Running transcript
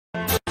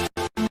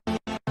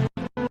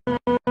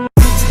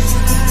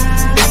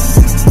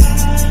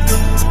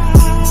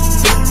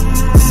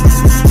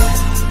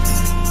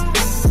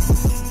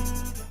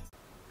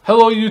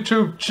Hello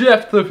YouTube,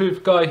 Jeff the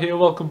Fifth Guy here.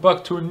 Welcome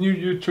back to a new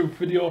YouTube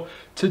video.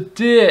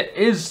 Today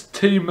is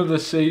Team of the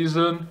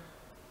Season.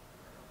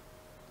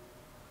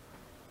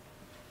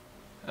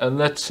 And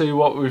let's see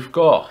what we've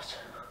got.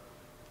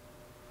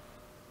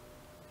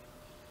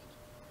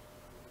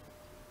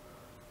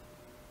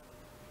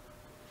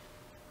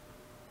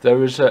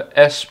 There is a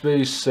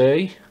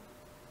SBC.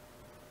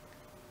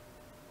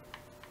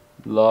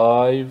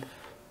 Live.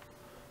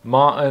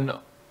 Martin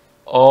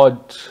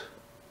Odegaard.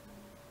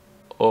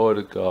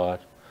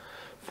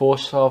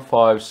 4-star,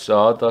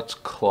 5-star, that's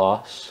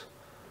class.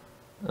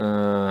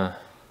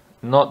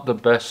 Not the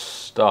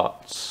best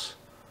stats.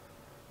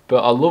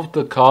 But I love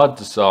the card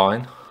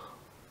design.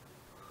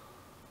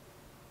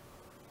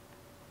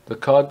 The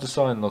card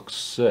design looks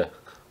sick.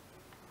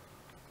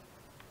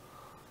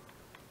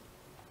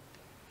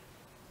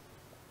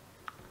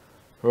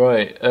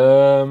 Right,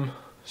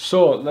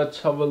 so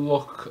let's have a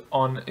look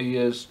on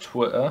EA's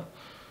Twitter.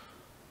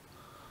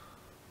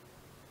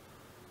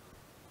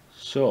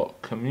 So,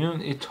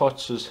 Community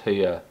Tots is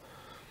here.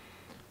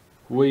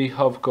 We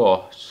have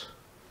got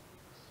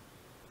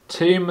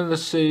Team of the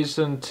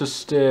Season Ter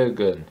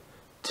Stegen,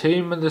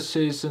 Team of the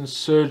Season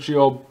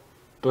Sergio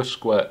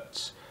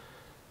Busquets,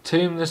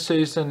 Team of the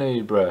Season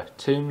Ibra,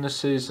 Team of the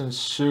Season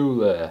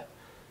Sule,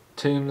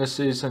 Team of the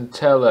Season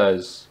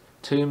Tellez,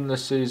 Team of the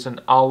Season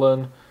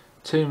Allen,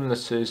 Team of the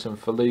Season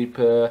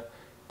Felipe,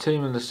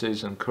 Team of the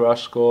Season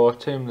Carrasco,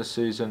 Team of the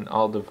Season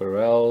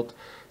Alderweireld,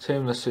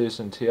 Team of the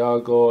Season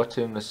Thiago,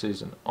 Team of the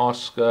Season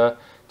Oscar,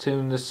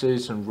 Team of the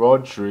Season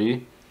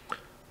Rodri.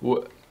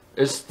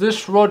 Is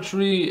this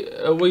Rodri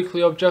a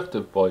weekly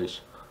objective, boys?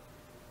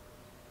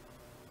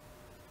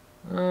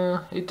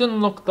 He didn't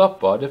look that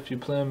bad if you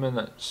play him in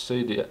at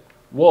CD.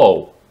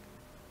 Whoa!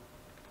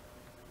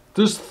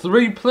 There's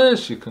 3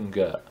 players you can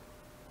get.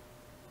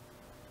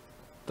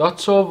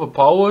 That's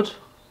overpowered.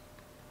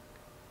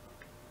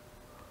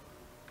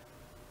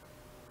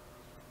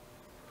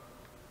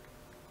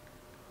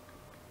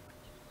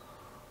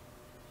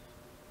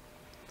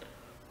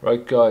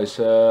 Right guys,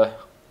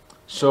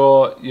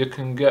 so you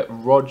can get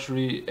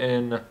Rodri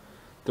in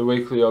the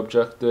weekly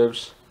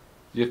objectives,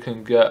 you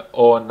can get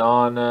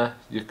Onana,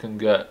 you can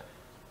get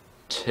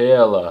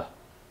Taylor.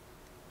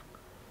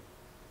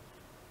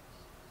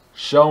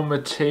 João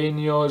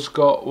Moutinho's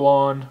got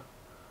one,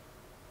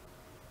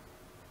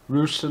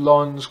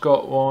 Roussillon's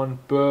got one,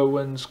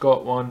 Berwin's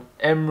got one,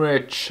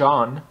 Emre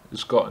Can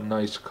has got a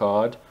nice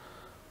card,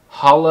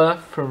 Haller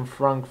from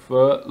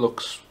Frankfurt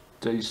looks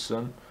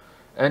decent.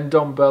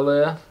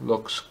 Ndombele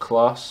looks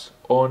class.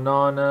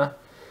 Onana,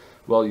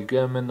 well, you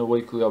get him in the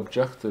weekly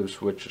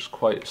objectives, which is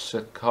quite a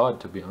sick card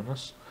to be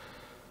honest.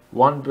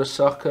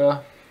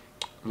 Wan-Bissaka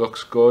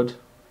looks good.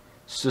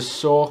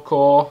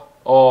 Sissoko,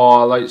 oh,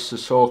 I like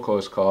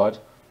Sissoko's card.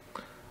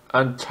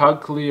 And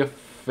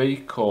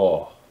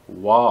Tagliafico,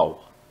 wow.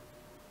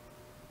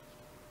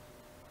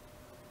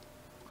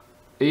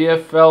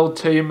 EFL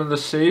Team of the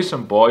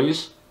Season,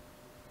 boys.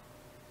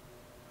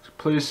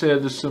 Please say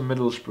this is a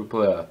Middlesbrough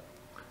player.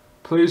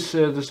 Please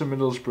say there's a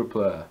Middlesbrough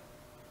player.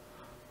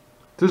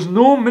 There's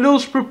no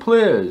Middlesbrough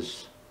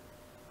players.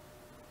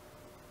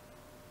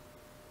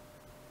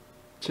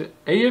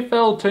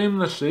 AFL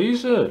Team of the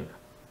Season.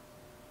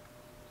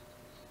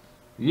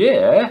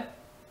 Yeah.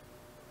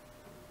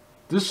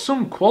 There's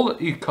some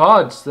quality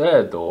cards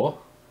there though.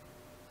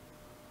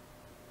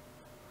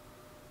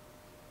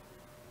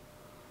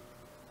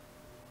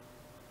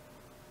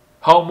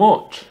 How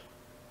much?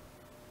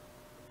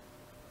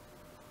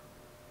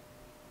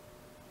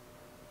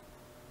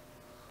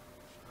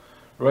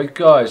 Right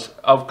guys,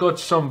 I've got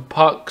some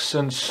packs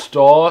in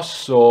store,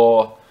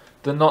 so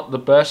they're not the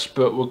best,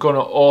 but we're going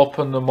to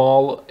open them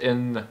all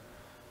in.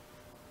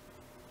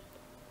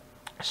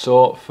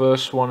 So,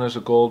 first one is a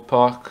gold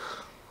pack.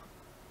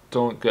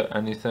 Don't get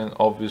anything,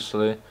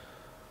 obviously.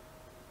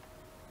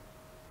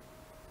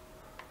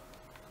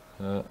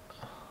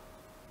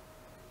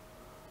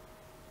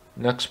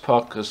 Next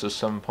pack is a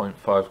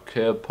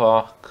 7.5k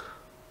pack.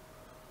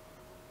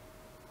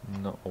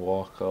 Not a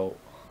walkout.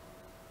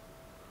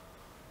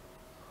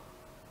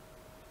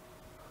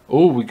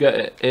 Oh, we get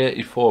an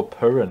 84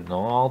 Purin.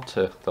 No, I'll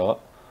take that.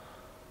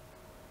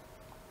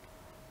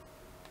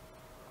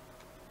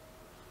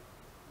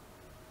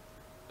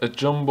 A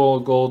jumbo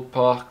gold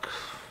pack.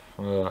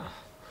 No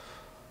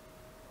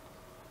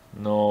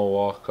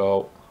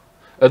walkout.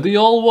 Are they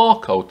all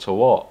walkouts or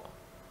what?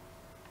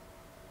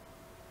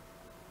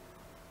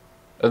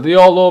 Are they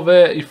all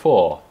over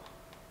 84?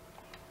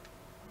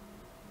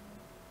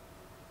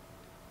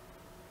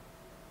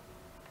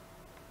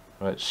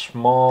 Right,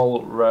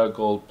 small rare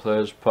gold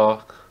players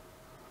pack.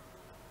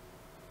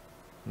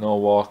 No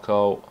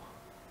walkout.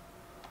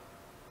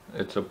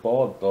 It's a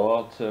board though,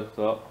 I'll take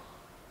that.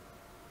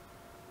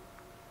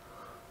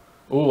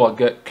 Oh, I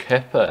get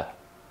Kepa.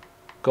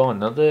 Got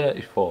another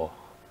 84.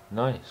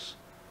 Nice.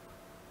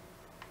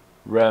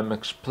 Rare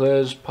mixed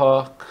players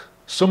pack.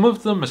 Some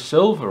of them are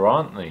silver,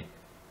 aren't they?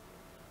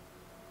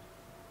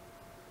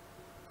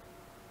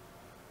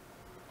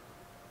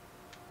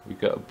 We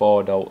get a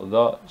board out of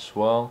that as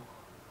well.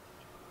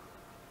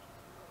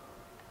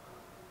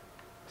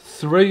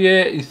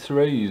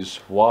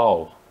 383s,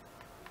 wow.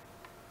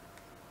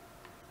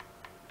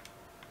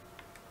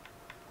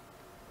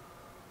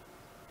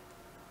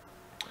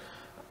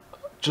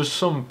 Just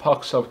some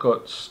packs I've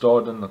got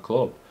stored in the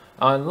club.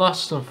 And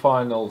last and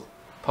final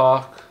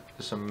pack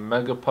is a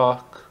mega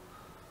pack.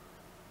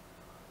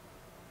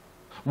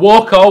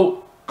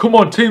 Walkout! Come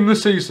on, team of the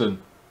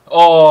season.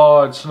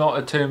 Oh, it's not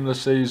a team of the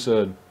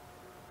season.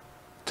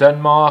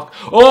 Denmark.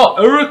 Oh,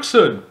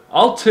 Ericsson!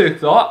 I'll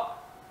take that.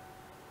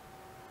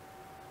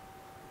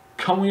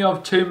 Can we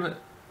have team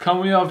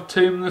of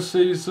the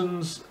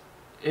seasons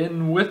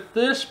in with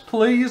this,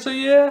 please,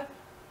 here?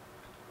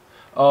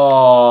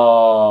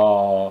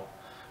 Oh,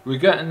 we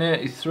get an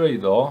 83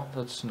 though.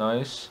 That's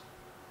nice.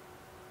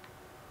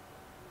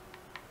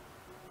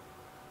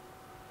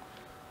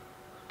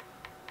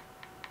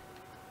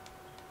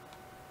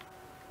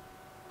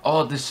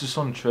 Oh, this is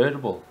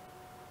untradeable.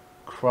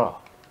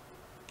 Crap.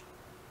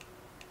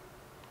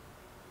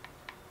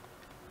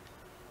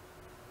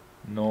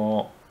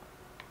 No.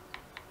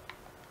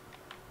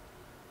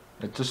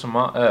 It doesn't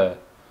matter.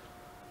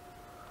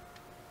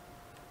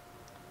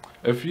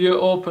 If you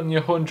open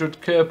your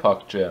 100k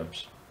pack,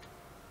 James,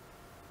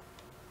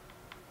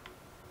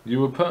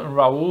 you were putting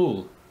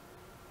Raul.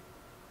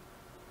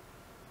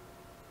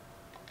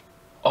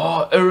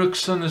 Oh,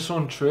 Ericsson is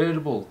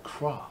untradeable.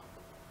 Crap.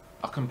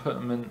 I can put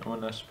him into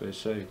an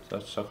SBC.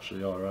 That's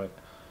actually alright.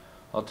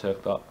 I'll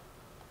take that.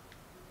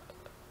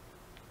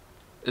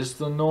 Is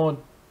there no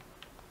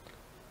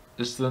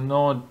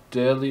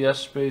daily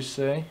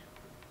SBC?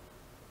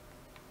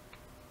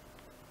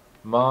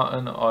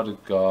 Martin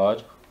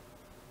Odegaard.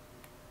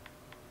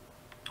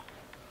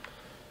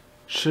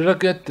 Should I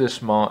get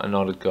this Martin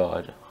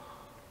Odegaard?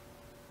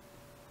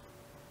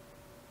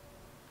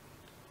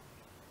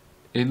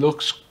 He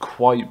looks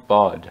quite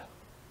bad.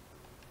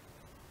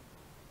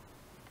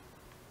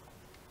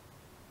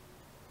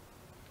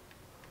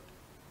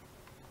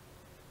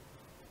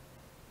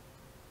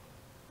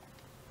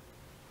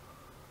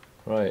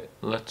 Right,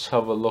 let's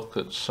have a look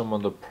at some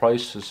of the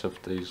prices of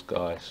these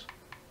guys.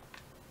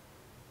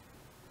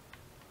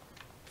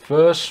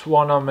 First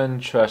one I'm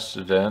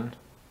interested in.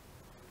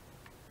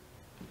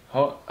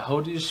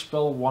 How do you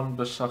spell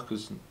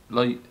Wan-Bissaka's?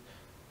 Like,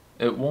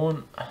 it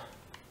won't.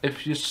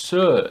 If you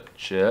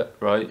search it,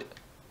 right?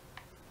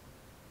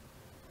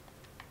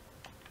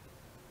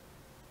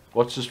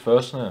 What's his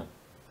first name?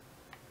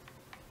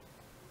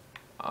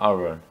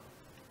 Aaron.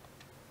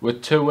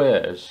 With 2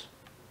 A's.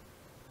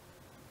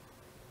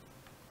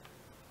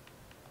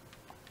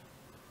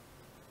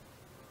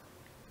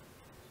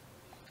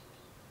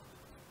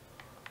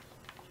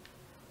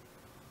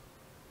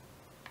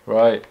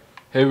 Right,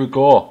 here we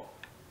go.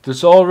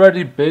 There's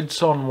already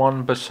bids on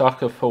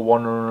Wan-Bissaka for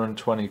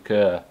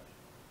 120k.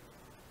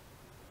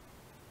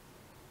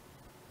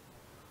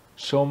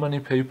 So many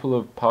people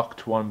have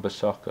packed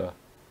Wan-Bissaka.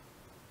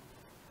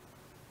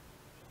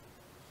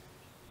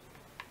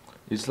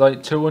 He's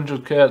like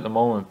 200k at the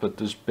moment, but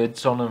there's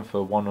bids on him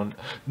for 100.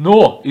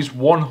 No, he's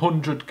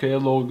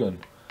 100k, Logan.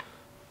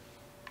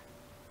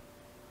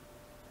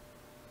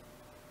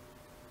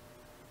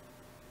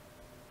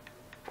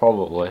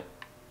 Probably.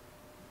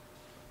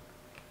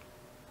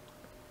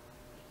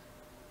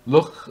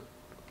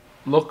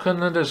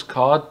 Looking at his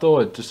card though,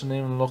 it doesn't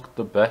even look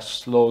the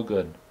best,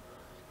 Logan.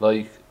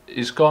 Like,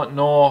 he's got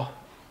no.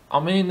 I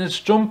mean, his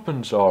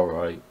jumping's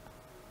alright.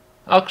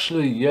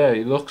 Actually, yeah,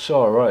 he looks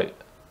alright.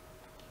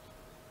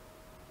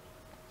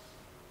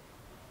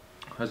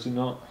 Has he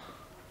not?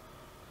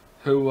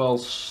 Who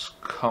else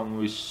can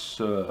we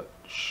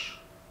search?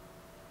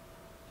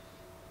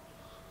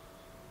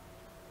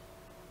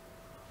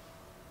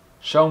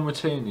 Shao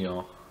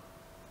Martino.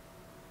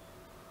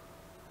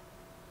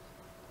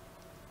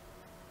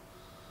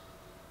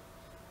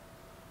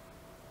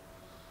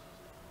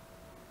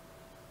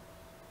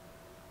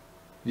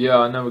 Yeah,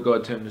 I never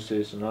got a team this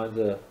season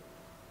either.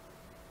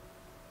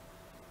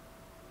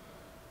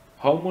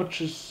 How much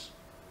is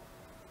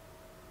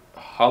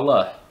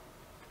Haller?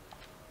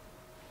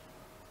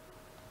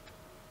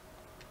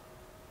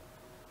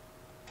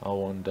 I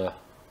wonder.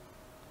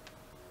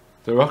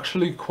 They're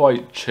actually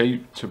quite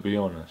cheap, to be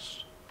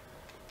honest.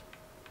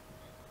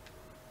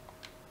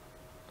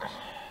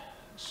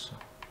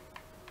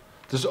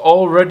 There's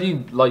already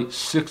like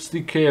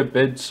 60k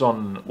bids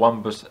on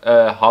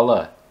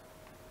Haller.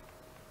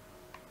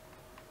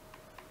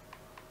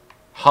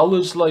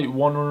 Haller's like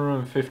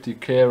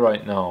 150k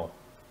right now.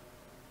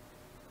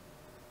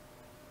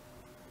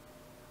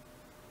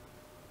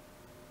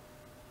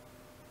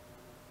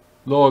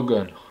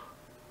 Logan.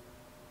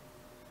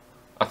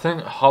 I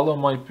think Haller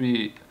might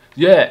be.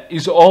 Yeah,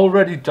 he's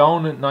already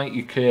down at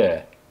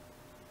 90k.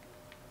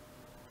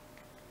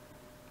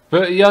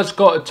 But he has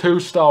got a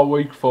 2-star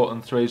weak foot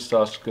and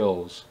 3-star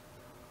skills.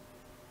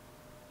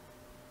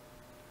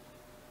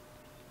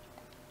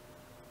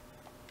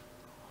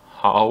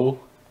 How?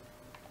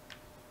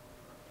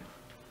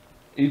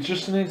 He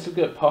just needs to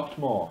get packed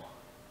more.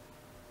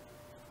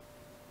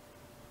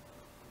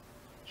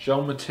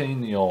 Shao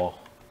Martino.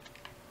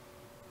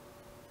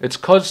 It's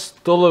 'cause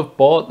they'll have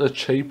bought the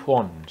cheap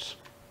ones.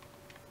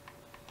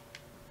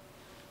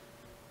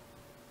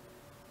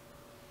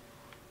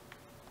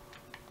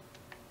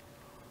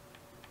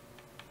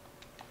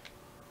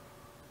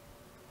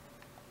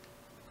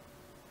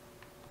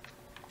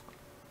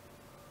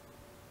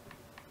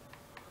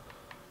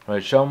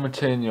 Right, João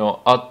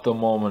Moutinho at the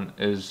moment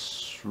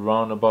is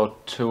round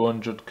about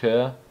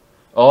 200k.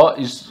 Oh,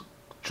 he's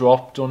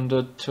dropped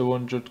under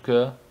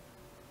 200k.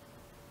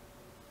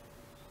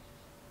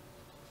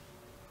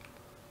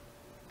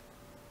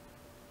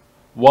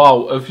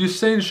 Wow, have you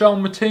seen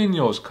João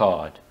Moutinho's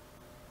card?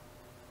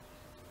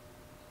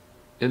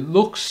 It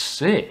looks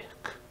sick.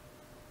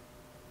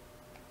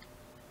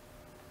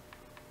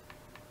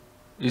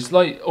 He's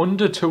like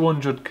under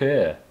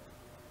 200k.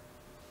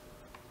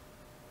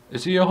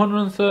 Is he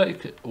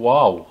 130k?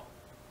 Wow.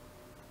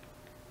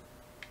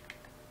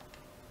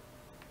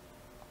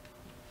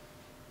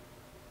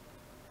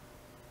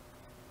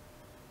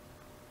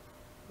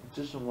 It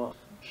doesn't work.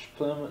 Just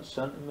play him at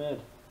centre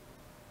mid.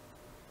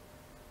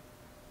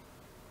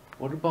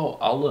 What about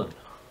Alan?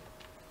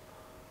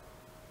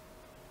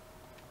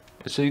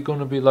 Is he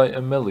gonna be like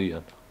a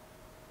million?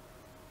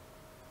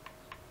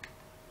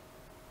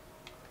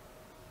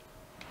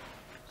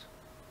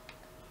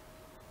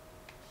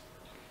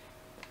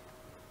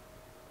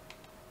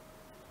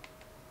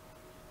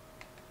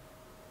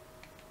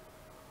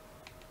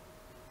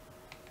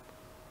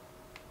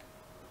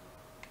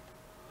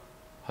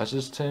 Has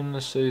his team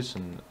this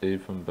season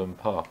even been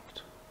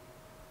packed?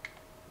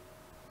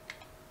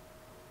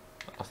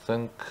 I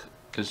think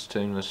his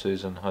team this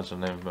season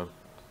hasn't even been...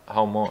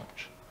 How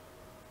much?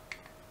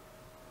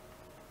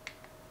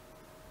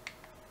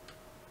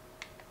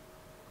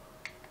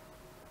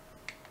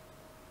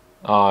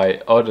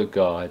 Aye,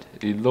 Odegaard.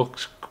 He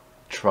looks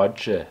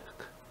tragic.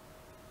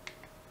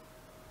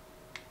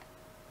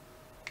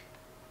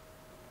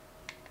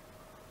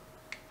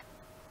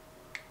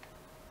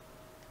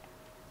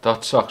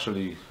 That's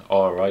actually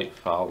alright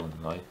fouling,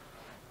 right?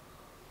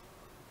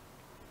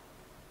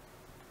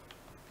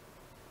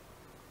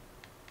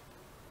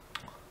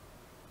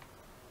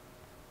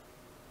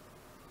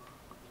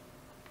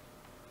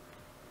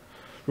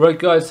 Right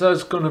guys,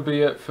 that's going to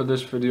be it for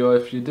this video.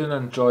 If you did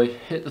enjoy,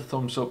 hit the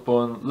thumbs up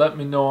button. Let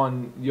me know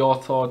on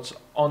your thoughts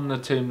on the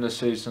team this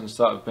seasons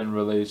that have been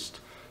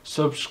released.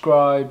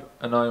 Subscribe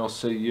and I will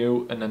see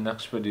you in the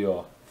next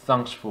video.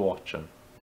 Thanks for watching.